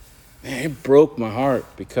 Man, it broke my heart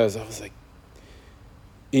because I was like,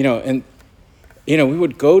 we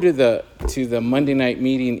would go to the Monday night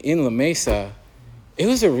meeting in La Mesa. It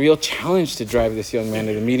was a real challenge to drive this young man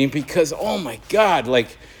to the meeting because, oh my God,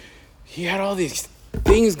 like he had all these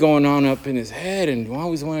things going on up in his head and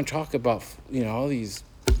always want to talk about, all these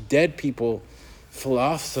dead people,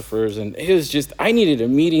 philosophers, and it was just, I needed a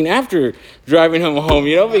meeting after driving him home,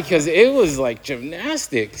 because it was like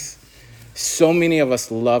gymnastics. So many of us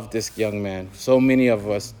loved this young man. So many of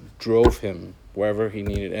us drove him wherever he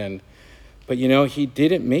needed. But he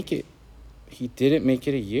didn't make it. He didn't make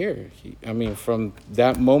it a year. From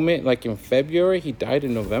that moment, like in February, he died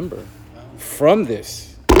in November. From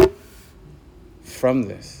this.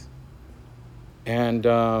 And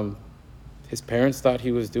his parents thought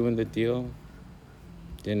he was doing the deal.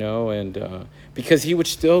 you know, and because he would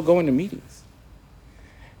still go into meetings.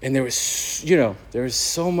 And there was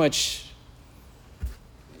so much,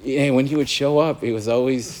 and when he would show up,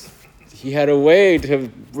 he had a way to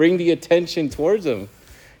bring the attention towards him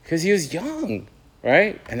because he was young,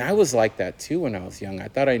 right? And I was like that too when I was young. I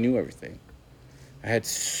thought I knew everything. I had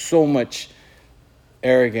so much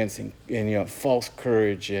arrogance and false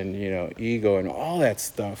courage and, ego and all that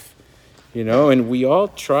stuff, and we all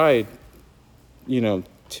tried, to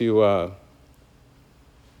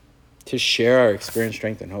share our experience,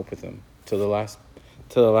 strength, and hope with him to the last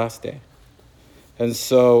day. And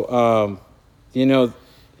so,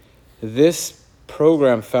 this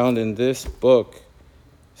program found in this book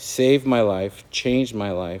saved my life, changed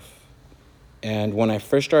my life. And when I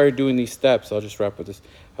first started doing these steps, I'll just wrap with this,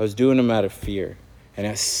 I was doing them out of fear. And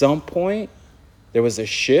at some point, there was a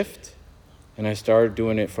shift, and I started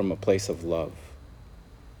doing it from a place of love.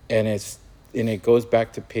 And it goes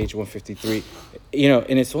back to page 153,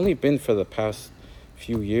 and it's only been for the past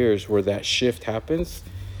few years where that shift happens.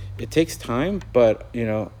 It takes time, but,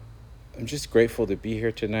 I'm just grateful to be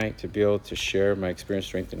here tonight, to be able to share my experience,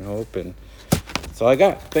 strength, and hope, and that's all I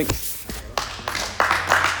got. Thanks.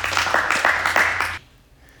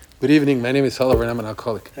 Good evening. My name is Oliver, and I'm an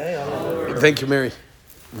alcoholic. Hey, Oliver. Thank you, Mary.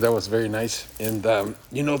 That was very nice. And, the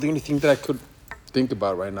only thing that I could think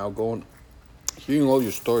about right now, hearing all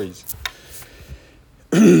your stories,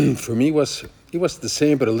 for me, it was the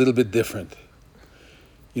same, but a little bit different.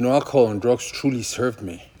 Alcohol and drugs truly served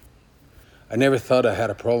me. I never thought I had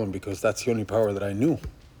a problem because that's the only power that I knew.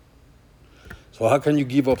 So how can you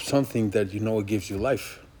give up something that it gives you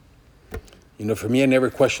life? For me, I never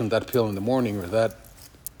questioned that pill in the morning or that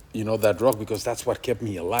drug, because that's what kept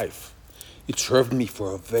me alive. It served me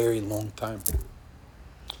for a very long time.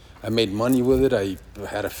 I made money with it. I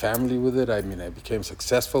had a family with it. I became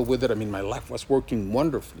successful with it. My life was working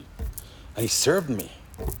wonderfully. And it served me.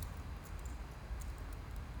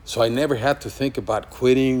 So I never had to think about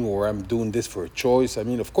quitting or I'm doing this for a choice.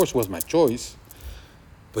 Of course it was my choice,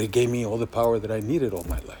 but it gave me all the power that I needed all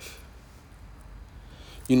my life.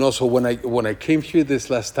 So when I came here this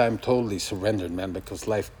last time, totally surrendered, man, because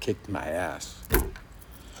life kicked my ass.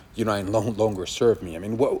 It no longer served me.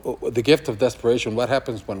 The gift of desperation, what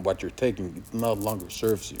happens when what you're taking no longer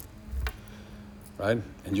serves you, right?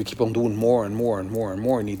 And you keep on doing more and more and more and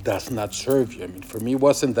more, and it does not serve you. For me, it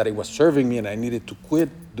wasn't that it was serving me and I needed to quit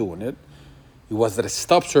doing it. It was that it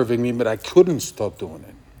stopped serving me, but I couldn't stop doing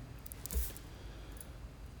it.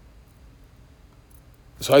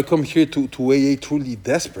 So I come here to AA truly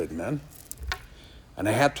desperate, man. And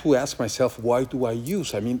I had to ask myself, why do I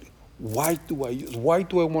use? Why do I use? Why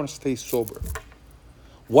do I want to stay sober?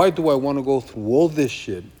 Why do I want to go through all this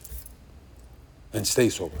shit and stay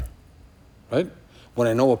sober, right? When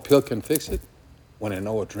I know a pill can fix it, when I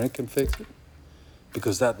know a drink can fix it,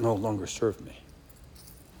 because that no longer served me.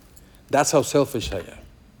 That's how selfish I am.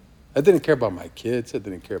 I didn't care about my kids. I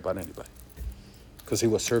didn't care about anybody because it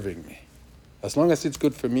was serving me. As long as it's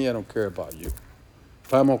good for me, I don't care about you.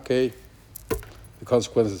 If I'm okay, the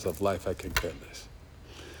consequences of life, I can care less.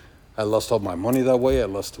 I lost all my money that way. I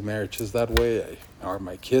lost 2 marriages that way. I are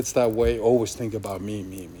my kids that way. Always think about me.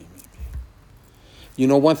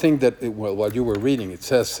 One thing that, while you were reading, it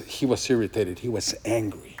says he was irritated. He was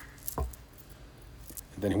angry. And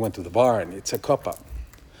then he went to the bar, and it's a cop-out.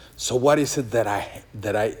 So what is it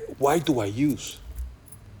why do I use?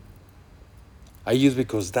 I use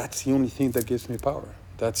because that's the only thing that gives me power.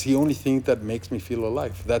 That's the only thing that makes me feel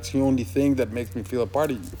alive. That's the only thing that makes me feel a part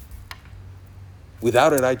of you.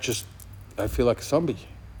 Without it, I feel like a zombie.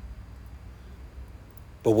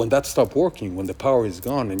 But when that stopped working, when the power is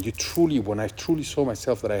gone, and when I truly saw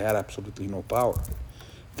myself that I had absolutely no power,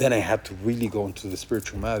 then I had to really go into the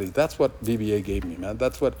spiritual malady. That's what VBA gave me, man.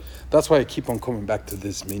 That's why I keep on coming back to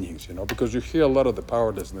these meetings, because you hear a lot of the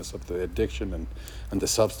powerlessness of the addiction and the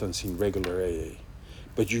substance in regular AA,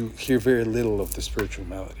 but you hear very little of the spiritual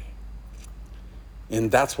malady.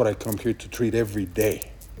 And that's what I come here to treat every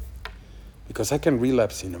day. Because I can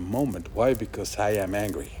relapse in a moment. Why? Because I am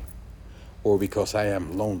angry, or because I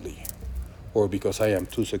am lonely, or because I am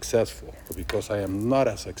too successful, or because I am not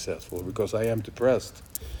as successful, or because I am depressed.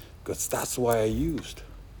 Because that's why I used.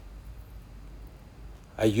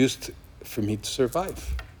 I used for me to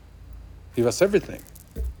survive. It was everything.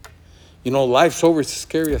 Life's always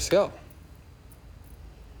scary as hell.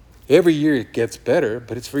 Every year it gets better,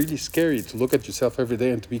 but it's really scary to look at yourself every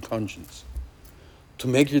day and to be conscious. To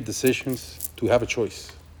make your decisions, to have a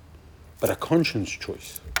choice. But a conscious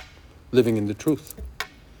choice. Living in the truth.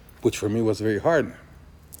 Which for me was very hard.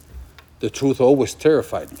 The truth always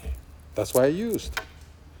terrified me. That's why I used.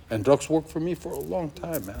 And drugs worked for me for a long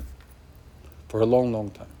time, man. For a long,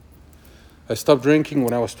 long time. I stopped drinking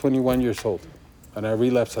when I was 21 years old, and I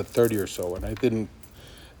relapsed at 30 or so, and I didn't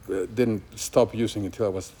stop using until I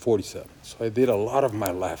was 47. So I did a lot of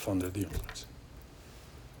my life under the influence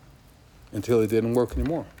until it didn't work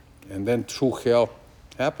anymore. And then true hell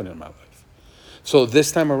happened in my life. So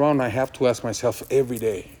this time around, I have to ask myself every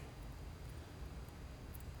day,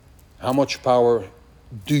 how much power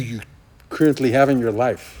do you currently have in your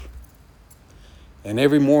life? And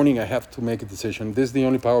every morning I have to make a decision. This is the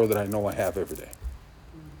only power that I know I have every day.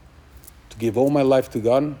 To give all my life to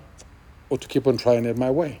God or to keep on trying it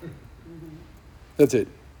my way. That's it.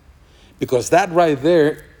 Because that right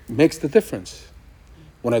there makes the difference.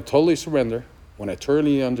 When I totally surrender, when I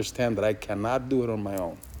totally understand that I cannot do it on my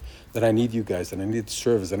own, that I need you guys, that I need the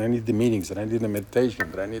service, that I need the meetings, that I need the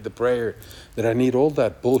meditation, that I need the prayer, that I need all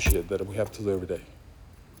that bullshit that we have to do every day.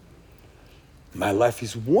 My life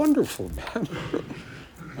is wonderful, man.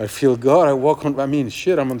 I feel God. I'm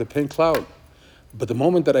on the pink cloud. But the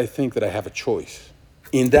moment that I think that I have a choice,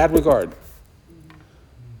 in that regard,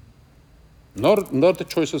 not the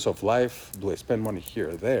choices of life, do I spend money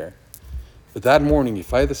here or there, but that morning,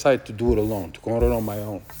 if I decide to do it alone, to go out on my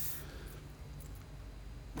own,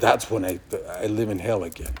 that's when I live in hell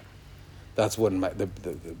again. That's when the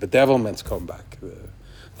bedevilments come back.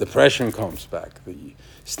 The depression comes back. The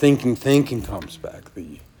stinking thinking comes back.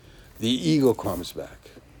 The ego comes back.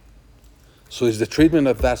 So it's the treatment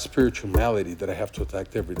of that spiritual malady that I have to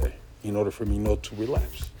attack every day in order for me not to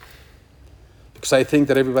relapse. Because I think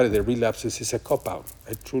that everybody that relapses is a cop-out.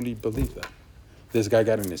 I truly believe that. This guy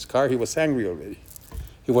got in his car. He was angry already.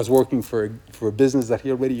 He was working for a business that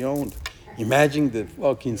he already owned. Imagine the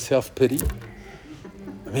fucking self-pity.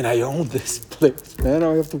 I mean, I own this place, man.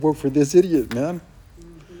 I have to work for this idiot, man.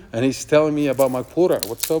 And he's telling me about my quota.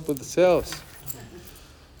 What's up with the sales?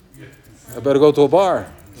 I better go to a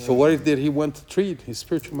bar. So what did he want to treat? His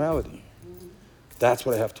spiritual malady. That's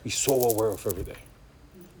what I have to be so aware of every day.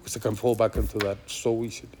 Because I can fall back into that so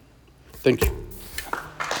easily. Thank you.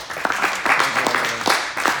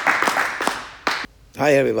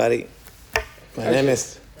 Hi, everybody. My name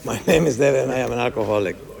is David, and I am an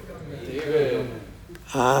alcoholic.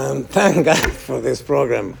 Thank God for this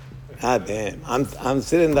program. God damn. I'm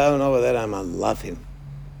sitting down over there, and I'm laughing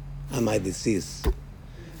at my disease.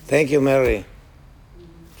 Thank you, Mary,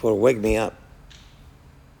 for waking me up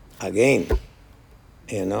again.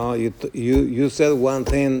 You know, you said one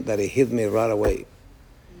thing that it hit me right away.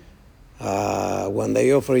 When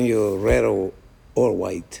they offering you red or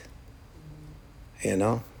white, you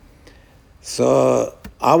know. So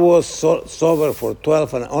I was sober for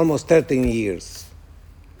 12 and almost 13 years.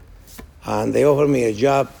 And they offered me a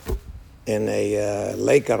job in a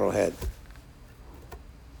Lake Arrowhead,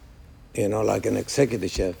 you know, like an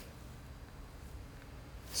executive chef.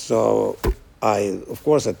 So of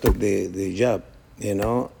course, I took the job, you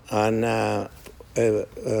know. And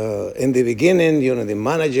in the beginning, you know, the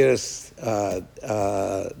managers,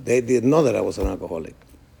 they didn't know that I was an alcoholic.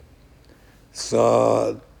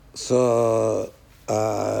 So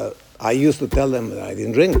I used to tell them that I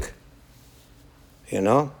didn't drink, you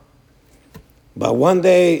know. But one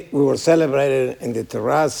day we were celebrating in the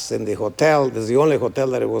terrace in the hotel. This is the only hotel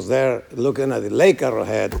that was there, looking at the Lake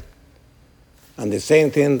Arrowhead. And the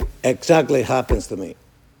same thing exactly happens to me.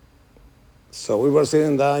 So we were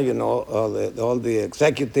sitting down, you know, all the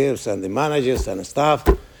executives and the managers and staff.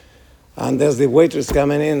 And there's the waitress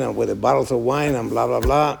coming in and with the bottles of wine and blah, blah,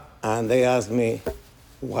 blah. And they asked me,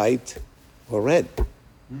 white or red?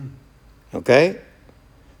 Okay?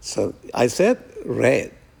 So I said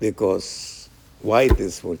red because white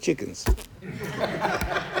is for chickens.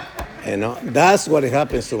 You know, that's what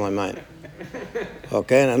happens to my mind.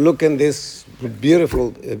 Okay, and I'm looking this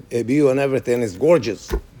beautiful view and everything is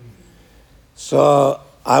gorgeous. So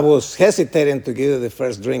I was hesitating to give it the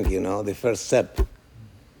first drink, you know, the first sip.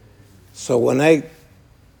 So when I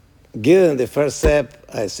give it the first sip,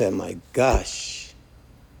 I said, my gosh,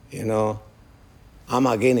 you know,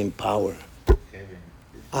 I'm gaining power.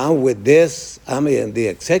 And with this, I'm the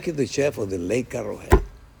executive chef of the Lake Arrowhead.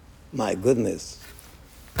 My goodness.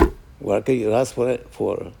 What can you ask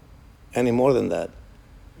for any more than that?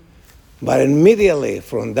 But immediately,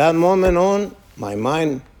 from that moment on, my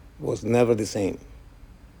mind was never the same.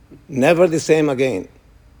 Never the same again.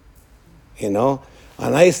 You know?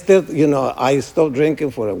 And I still, you know, I stopped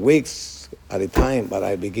drinking for weeks at a time, but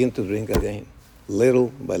I began to drink again. Little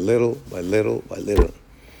by little by little by little.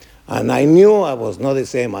 And I knew I was not the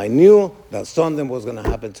same. I knew that something was going to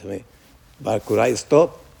happen to me. But could I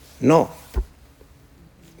stop? No.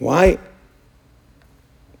 Why?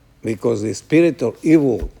 Because the spirit of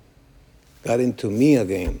evil got into me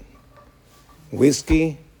again.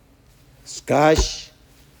 Whiskey, scotch,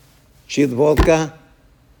 cheap vodka,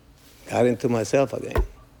 got into myself again.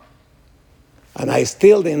 And I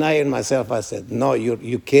still denied myself. I said, no,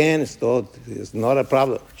 you can, it's not a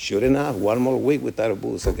problem. Sure enough, one more week without a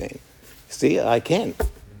booze again. See, I can.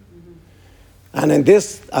 And at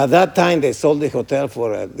that time, they sold the hotel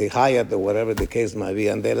for the Hyatt or whatever the case might be,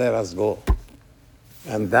 and they let us go.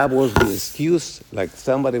 And that was the excuse, like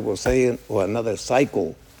somebody was saying, or another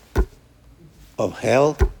cycle of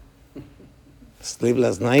hell,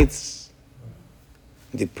 sleepless nights,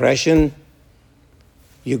 depression,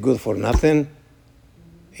 you good for nothing,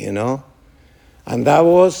 you know? And that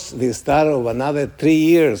was the start of another 3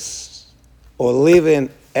 years of living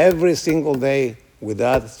every single day with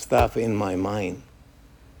that stuff in my mind.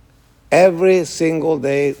 Every single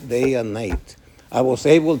day, day and night. I was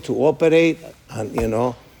able to operate,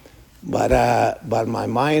 and but my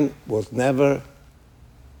mind was never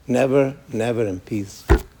in peace.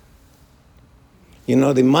 You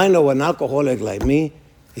know, the mind of an alcoholic like me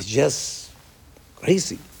is just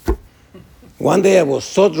crazy. One day I was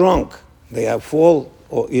so drunk that I fall,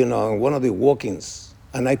 in one of the walk-ins,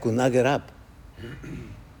 and I could not get up.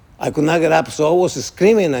 So I was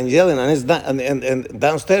screaming and yelling, and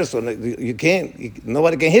downstairs, so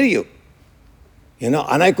nobody can hear you. And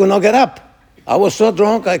I could not get up. I was so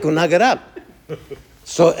drunk I could not get up.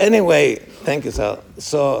 So anyway, thank you, sir.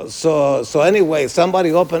 So anyway,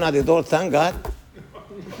 somebody opened up the door, thank God,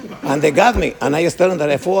 and they got me, and I started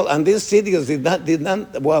that I fall. And these idiots did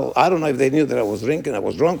not. Well, I don't know if they knew that I was drinking, I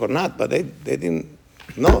was drunk or not, but they didn't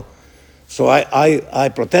know. So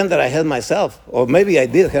I pretend that I hurt myself, or maybe I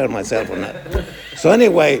did hurt myself or not. So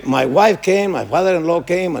anyway, my wife came, my father-in-law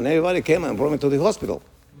came, and everybody came and brought me to the hospital.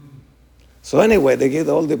 So anyway, they gave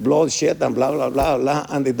all the blood shit and blah, blah, blah, blah,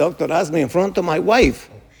 and the doctor asked me in front of my wife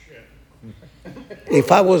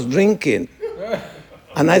if I was drinking.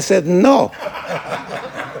 And I said, no.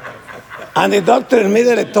 And the doctor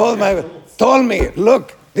immediately told me,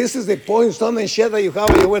 look, this is the point-something shit that you have.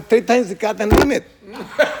 You were 3 times the cut and limit.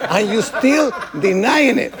 And you still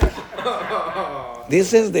denying it.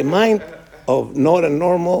 This is the mind of not a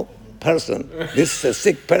normal person. This is a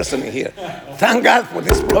sick person in here. Thank God for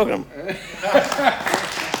this program.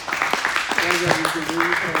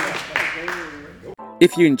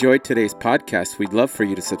 If you enjoyed today's podcast, we'd love for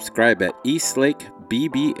you to subscribe at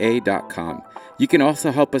eastlakebba.com. You can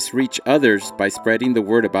also help us reach others by spreading the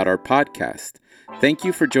word about our podcast. Thank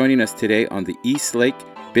you for joining us today on the East Lake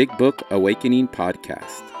Big Book Awakening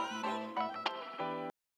podcast.